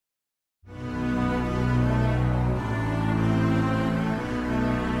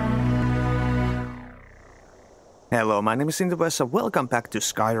Hello, my name is Bethesda. Welcome back to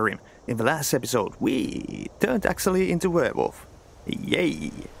Skyrim. In the last episode, we turned actually into werewolf.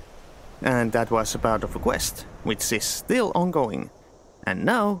 Yay! And that was a part of a quest, which is still ongoing. And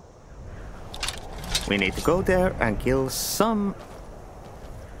now, we need to go there and kill some...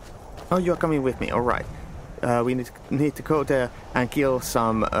 Oh, you're coming with me, alright. We need to go there and kill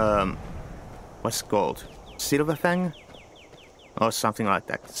some, what's it called? Silverfang? Or something like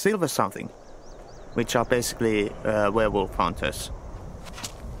that. Silver something. Which are basically werewolf hunters.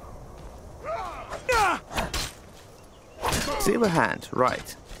 Silver hand,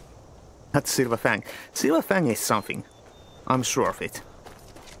 right. That's Silver Fang. Silver Fang is something. I'm sure of it.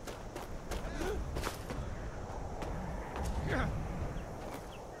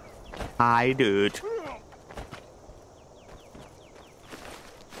 Hi, dude.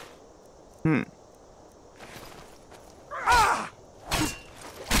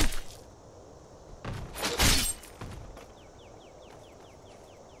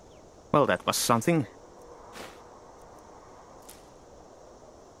 Well, that was something.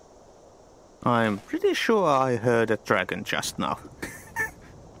 I'm pretty sure I heard a dragon just now.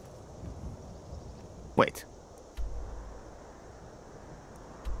 Wait.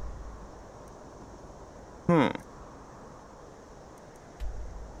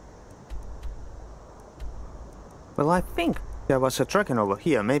 Well, I think there was a dragon over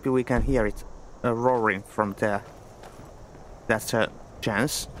here. Maybe we can hear it roaring from there. That's a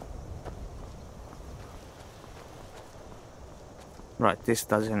chance. Right, this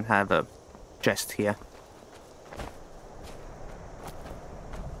doesn't have a chest here.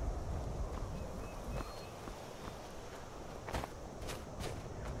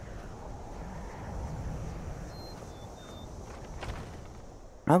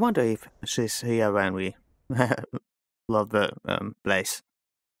 I wonder if she's here when we love the place.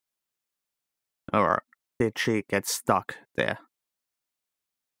 Or did she get stuck there?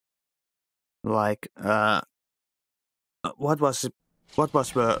 Like, what was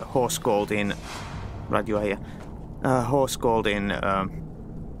the horse called in... Right, you are here. Horse called in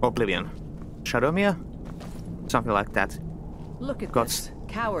Oblivion. Shadowmere? Something like that. Look at this.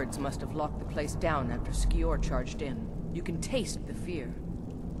 Cowards must have locked the place down after Skior charged in. You can taste the fear.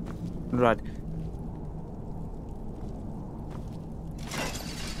 Right.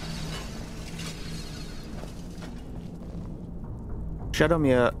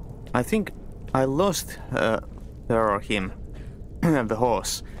 Shadowmere, I think I lost her or him, the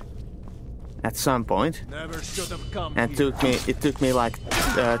horse, at some point. Never should have come and it took me like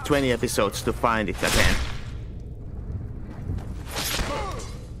 20 episodes to find it again.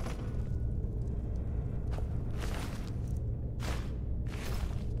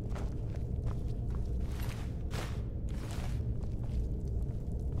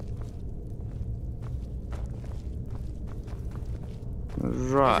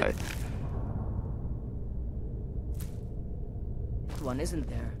 Right. One isn't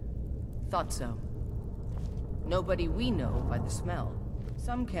there. Thought so. Nobody we know by the smell.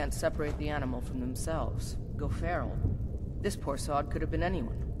 Some can't separate the animal from themselves. Go feral. This poor sod could have been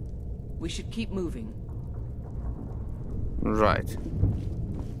anyone. We should keep moving. Right.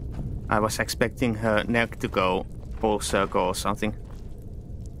 I was expecting her neck to go full circle or something.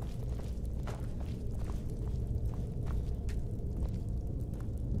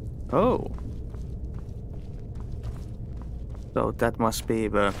 Oh. So that must be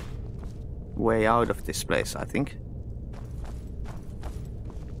the way out of this place, I think.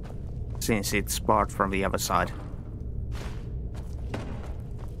 Since it's barred from the other side.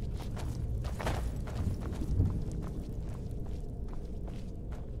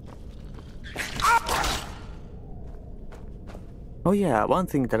 Oh yeah, one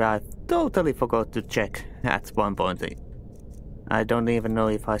thing that I totally forgot to check at one point. I don't even know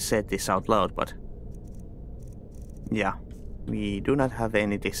if I said this out loud, but... yeah, we do not have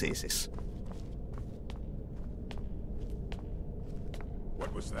any diseases.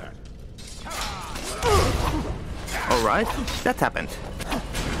 What was that? Alright, that happened.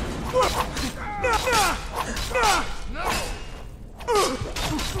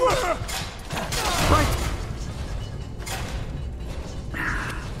 Right.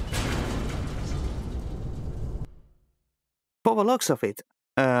 For the looks of it,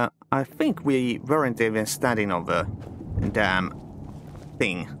 I think we weren't even standing on the damn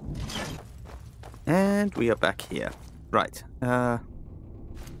thing. And we are back here. Right.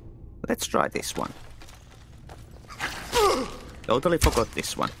 Let's try this one. Totally forgot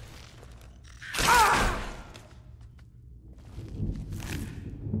this one.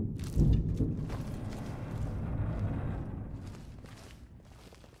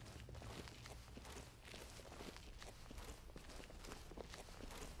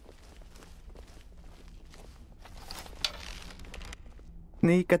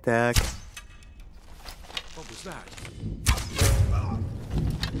 Sneak attack. What was that?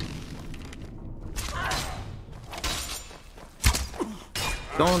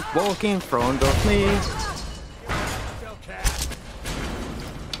 Don't walk in front of me.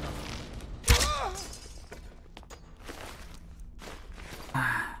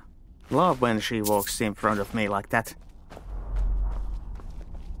 Love when she walks in front of me like that.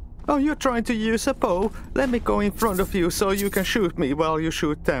 Oh, you're trying to use a bow? Let me go in front of you so you can shoot me while you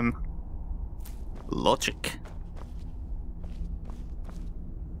shoot them. Logic.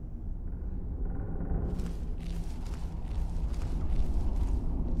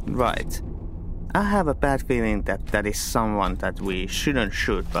 Right. I have a bad feeling that that is someone that we shouldn't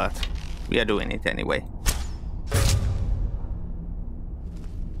shoot, but we are doing it anyway.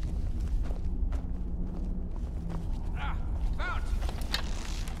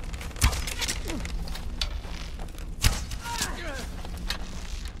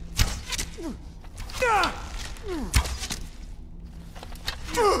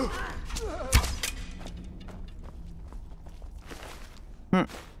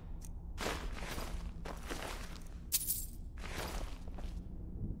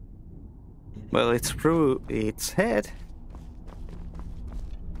 Well, it's through its head.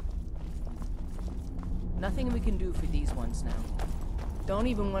 Nothing we can do for these ones now. Don't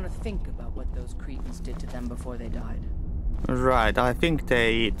even want to think about what those cretins did to them before they died. Right, I think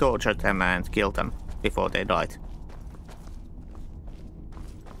they tortured them and killed them before they died.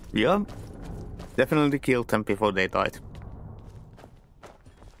 Yeah, definitely killed them before they died.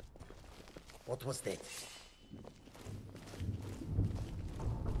 What was that?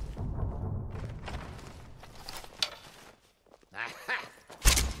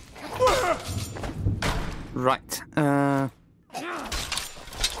 Right,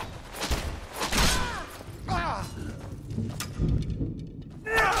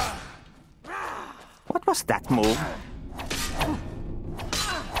 what was that move?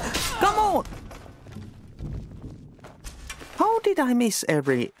 Come on! How did I miss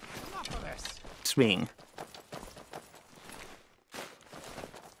every swing?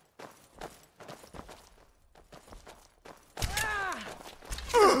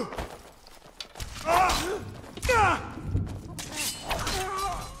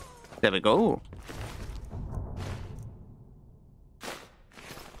 There we go.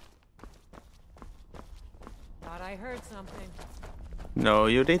 Thought I heard something. No,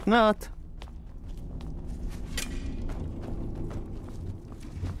 you did not.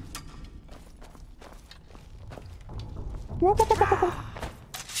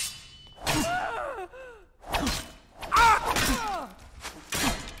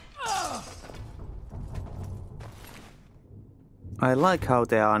 I like how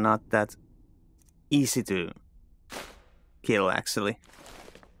they are not that easy to kill, actually.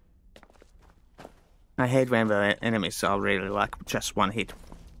 I hate when the enemies are really like just one hit.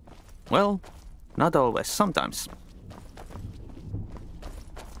 Well, not always, sometimes.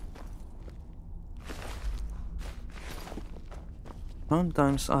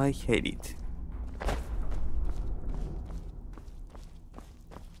 Sometimes I hate it.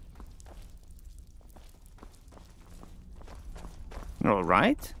 All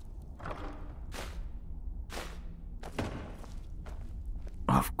right.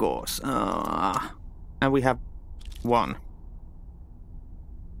 Of course. And we have one.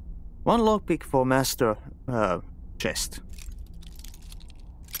 One lockpick for master chest.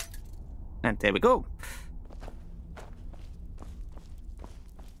 And there we go.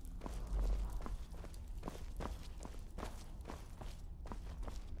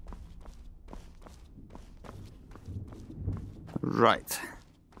 Right.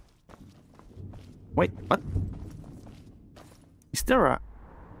 Wait, what? Is there a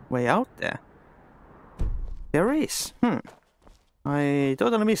way out there? There is. I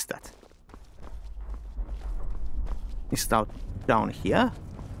totally missed that. Is it out down here?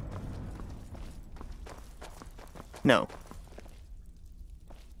 No.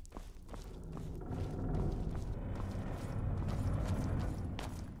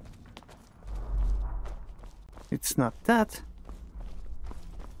 It's not that.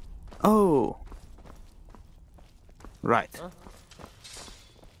 Oh. Right. Huh?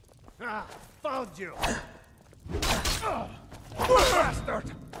 Ah, found you!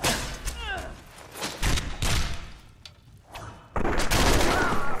 Bastard!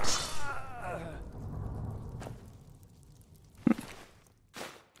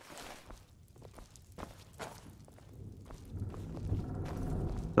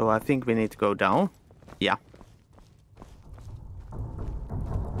 So I think we need to go down. Yeah.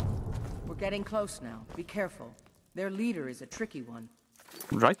 We're getting close now. Be careful. Their leader is a tricky one.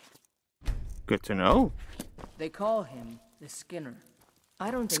 Right. Good to know. They call him the Skinner.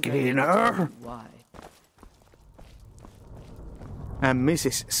 I don't think I Skinner? need to tell you why. And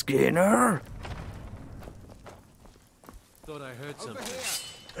Mrs. Skinner? Thought I heard something.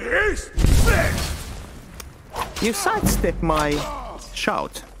 He's sick! You sidestepped my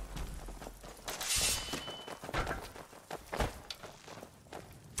shout.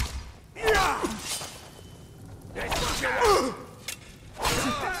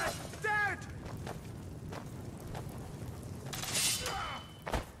 Dead!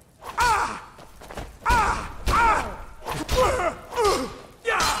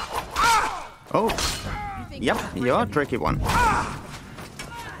 Oh. Yep, you're a tricky one.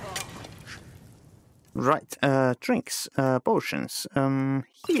 Right, drinks, potions,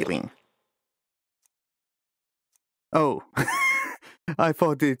 healing. Oh. I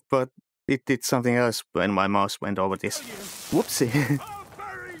thought it, but it did something else when my mouse went over this. Whoopsie. I'll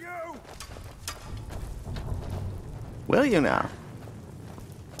bury you! Will you now?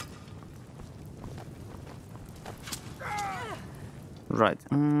 Right,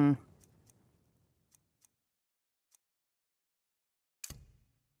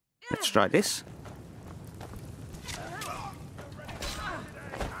 let's try this.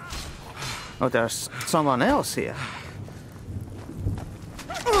 Oh, there's someone else here.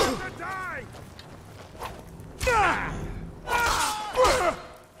 To die!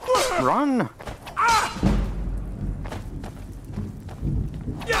 Run!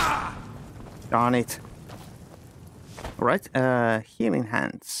 Darn it. Right, healing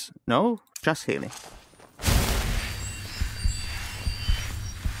hands. No, just healing.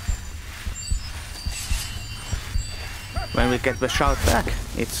 When we get the shout back,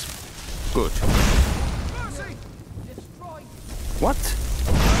 it's good. Mercy! What?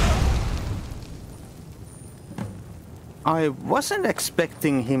 I wasn't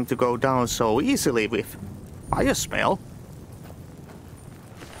expecting him to go down so easily with fire spell.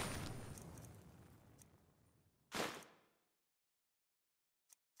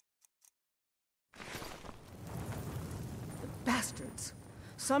 Bastards.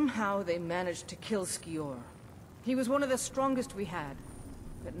 Somehow they managed to kill Skior. He was one of the strongest we had,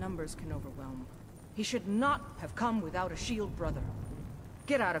 but numbers can overwhelm. He should not have come without a shield brother.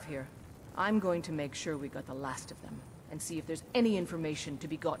 Get out of here. I'm going to make sure we got the last of them, and see if there's any information to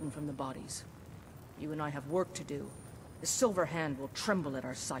be gotten from the bodies. You and I have work to do. The Silver Hand will tremble at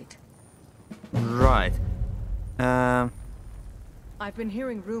our sight. Right. I've been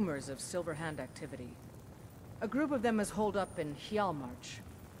hearing rumors of Silver Hand activity. A group of them is holed up in Hjalmarch.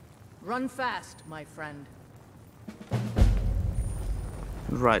 Run fast, my friend.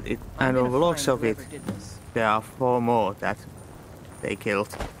 Right, I'm and gonna on the looks find of it, whoever did this. there are 4 more that they killed.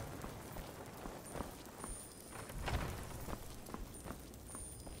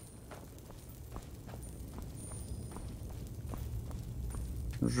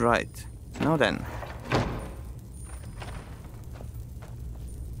 Right, now then.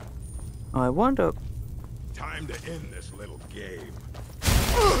 I wonder... Time to end this little game.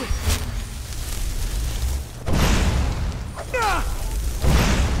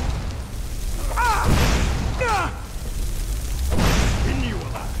 Pin you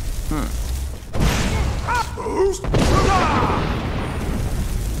alive. Boost!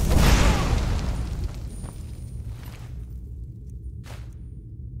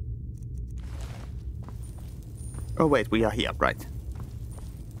 Oh wait, we are here, right.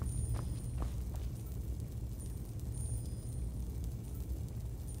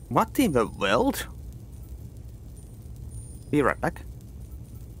 What in the world? Be right back.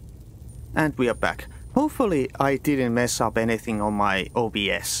 And we are back. Hopefully I didn't mess up anything on my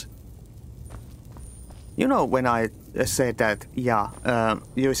OBS. You know when I said that, yeah,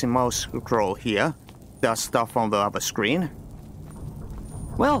 using mouse scroll here does stuff on the other screen?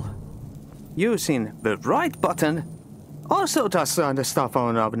 Well, using the right button also does the stuff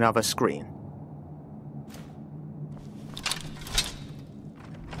on another screen.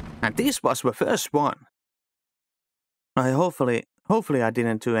 And this was the first one. Hopefully I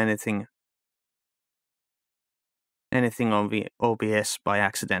didn't do anything on the OBS by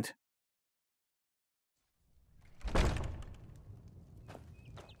accident.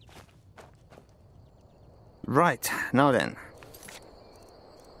 Right, now then.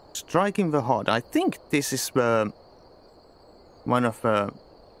 Striking the Horde. I think this is one of the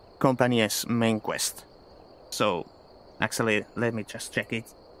company's main quests. So, actually, let me just check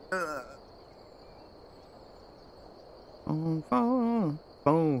it. Phone.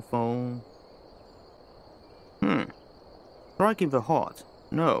 Striking the Horde.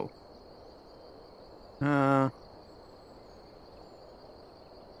 No.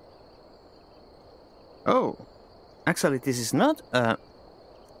 Oh, actually, this is not a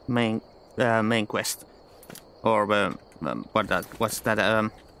main quest, or what's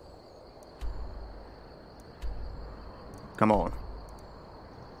that? Come on,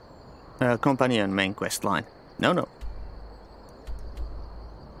 companion main quest line. No.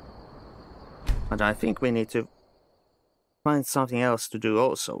 But I think we need to find something else to do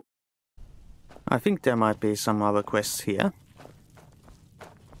also. I think there might be some other quests here.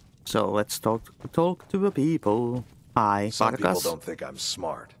 So let's talk to the people. Hi, Some people Vargas. don't think I'm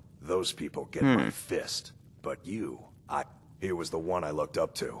smart. Those people get my fist. But you, he was the one I looked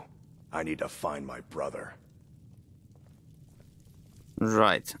up to. I need to find my brother.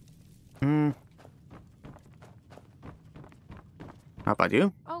 Right. How about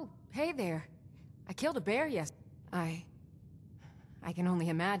you? Oh, hey there. I killed a bear I can only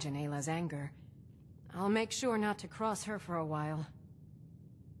imagine Ayla's anger. I'll make sure not to cross her for a while.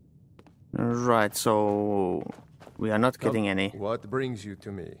 Right, so we are not getting any. What brings you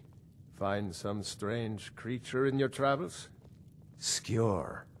to me? Find some strange creature in your travels?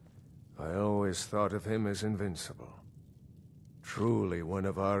 Skjor. I always thought of him as invincible. Truly one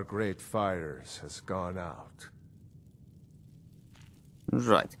of our great fires has gone out.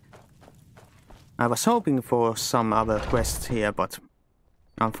 Right. I was hoping for some other quests here, but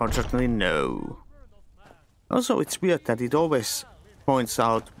unfortunately no. Also, it's weird that it always points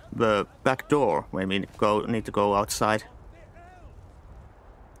out the back door when we need to go outside.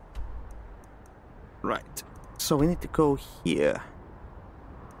 Right. So we need to go here.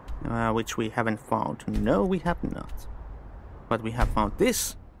 Which we haven't found. No, we have not. But we have found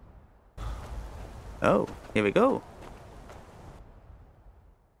this. Oh, here we go.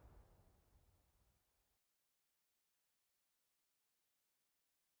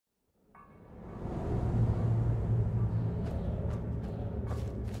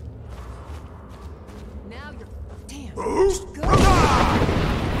 Now you're... Damn.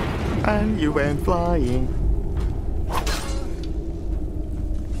 And you went flying.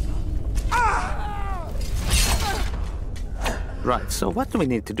 Right, so what do we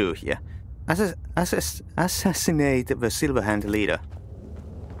need to do here? Assassinate the Silverhand leader.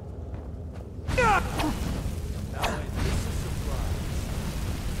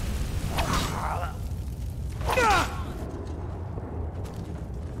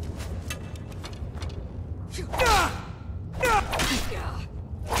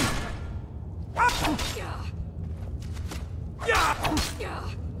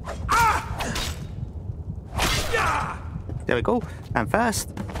 There we go. And fast.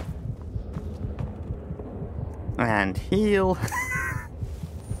 And heal.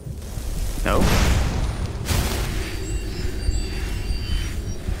 No.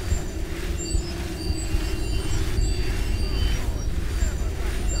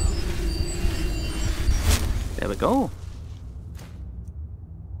 There we go.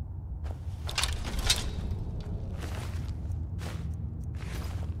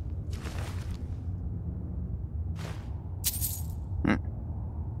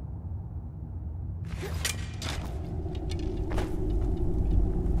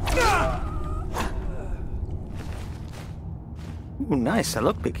 Ooh, nice, a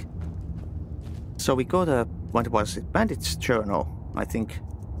lockpick. So we got a, what was it, bandage journal, I think.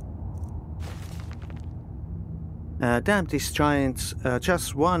 Damn these giants,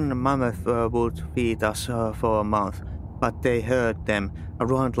 just one mammoth would feed us for a month, but they herd them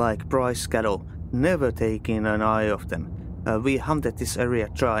around like prize cattle, never taking an eye off them. We hunted this area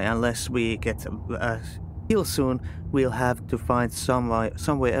dry. Unless we get killed soon, we'll have to find somewhere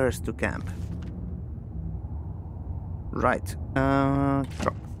else to camp. Right.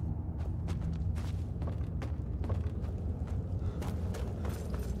 Drop.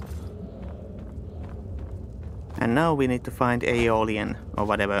 And now we need to find Aeolian, or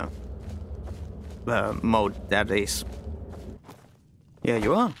whatever mode that is. Here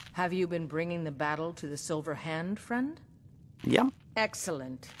you are. Have you been bringing the battle to the Silver Hand, friend? Yeah.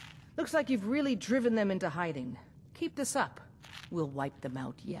 Excellent. Looks like you've really driven them into hiding. Keep this up. We'll wipe them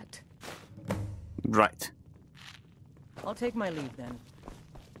out yet. Right. I'll take my leave then.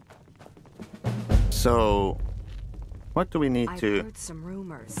 So, what do we need to... I've heard some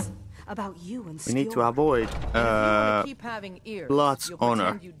rumors about you and We need to Skjor. avoid If you want to keep having ears, Blood's you'll honor.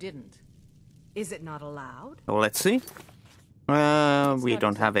 pretend you didn't. Is it not allowed? So let's see. We It's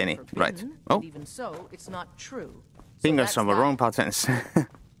don't not have exactly any. Right. forbidden, Oh, but even so, it's not true. So fingers that's on the that. wrong buttons.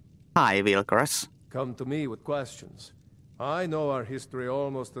 Hi, Vilgaras. Come to me with questions. I know our history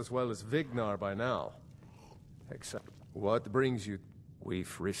almost as well as Vignar by now. Except, what brings you?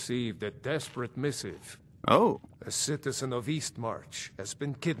 We've received a desperate missive. Oh, A citizen of Eastmarch has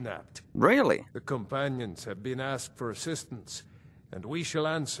been kidnapped. really? The companions have been asked for assistance, and we shall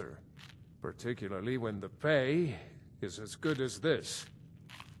answer, particularly when the pay is as good as this.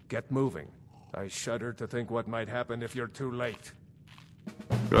 Get moving. I shudder to think what might happen if you're too late.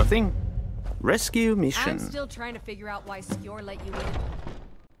 Sure thing. Rescue mission. I'm still trying to figure out why Skjor let you in.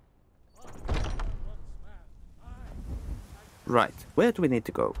 Right, where do we need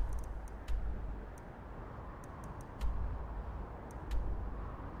to go?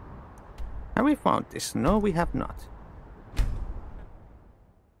 Have we found this? No, we have not.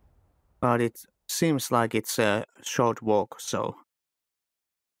 But it seems like it's a short walk, so...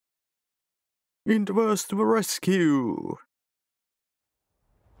 Interverse to the rescue!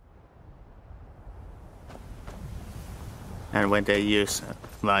 And when they use,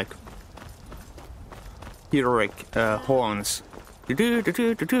 like... heroic horns,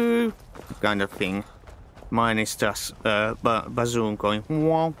 do-do-do-do-do-do, kind of thing. Mine is just bassoon going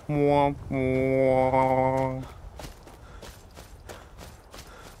wah, wah, wah.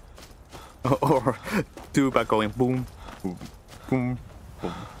 Or tuba going boom, boom, boom,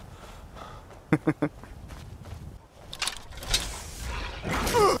 boom.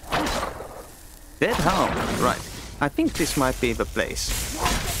 Dead hound, right. I think this might be the place.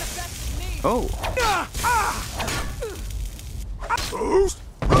 Oh.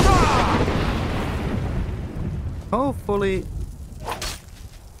 Hopefully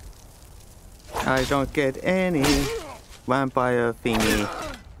I don't get any vampire thingy.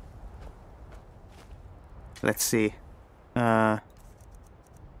 Let's see. Yeah,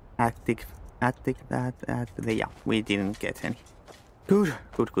 we didn't get any. Good.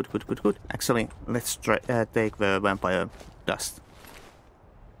 Actually, let's try, take the vampire dust.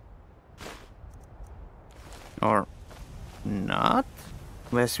 Or not?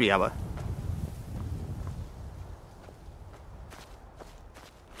 Where's the other?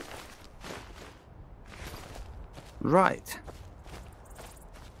 Right.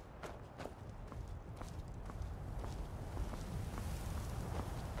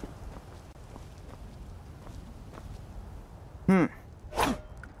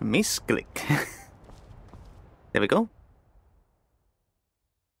 Misclick. There we go.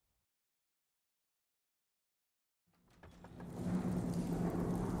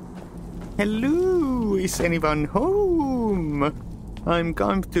 Hello, is anyone home? I'm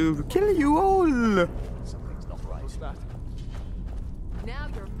going to kill you all. Something's not right. What's that? Now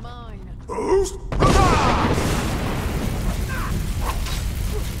you're mine.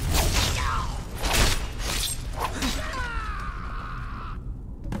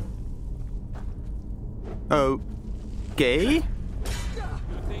 Okay. You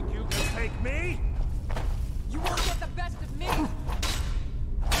think you can take me? You won't get the best of me.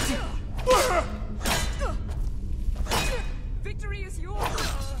 Victory is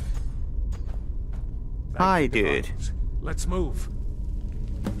yours. Hi, dude. Let's move.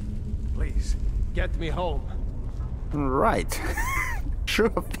 Please, get me home. Right. Sure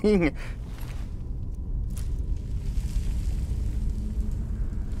thing.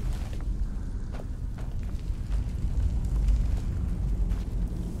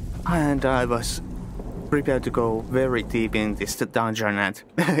 And I was prepared to go very deep in this dungeon, and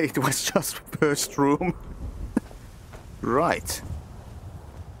it was just first room. Right.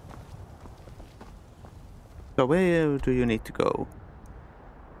 So where do you need to go?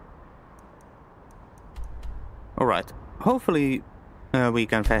 Alright. Hopefully we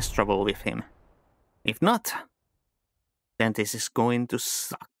can fast travel with him. If not, then this is going to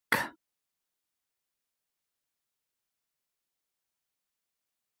suck.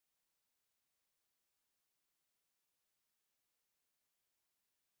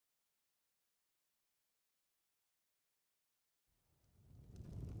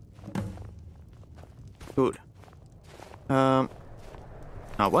 Good. Now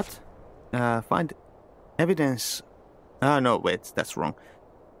what? Find evidence. No, wait, that's wrong.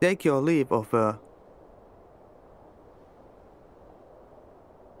 Take your leave of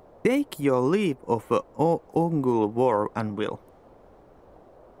Ongul War and Will.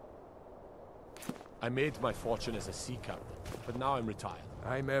 I made my fortune as a sea captain, but now I'm retired.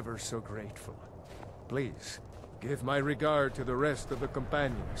 I'm ever so grateful. Please, give my regard to the rest of the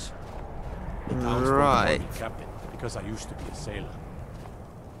companions. The townsfolk Right. call me captain because I used to be a sailor.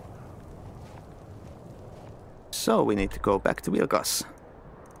 So we need to go back to Vilgas.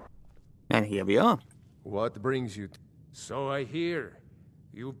 And here we are. What brings you? So I hear.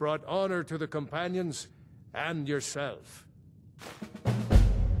 You brought honor to the companions and yourself.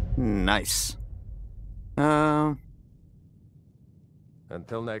 Nice. Until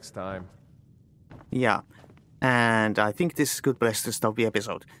next time. Yeah. And I think this is a good place to stop the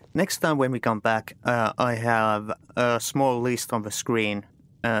episode. Next time when we come back, I have a small list on the screen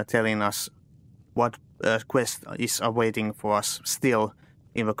telling us what quest is awaiting for us still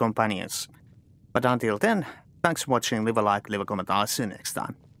in the companions. But until then, thanks for watching, leave a like, leave a comment, I'll see you next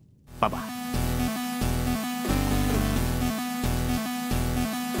time. Bye-bye.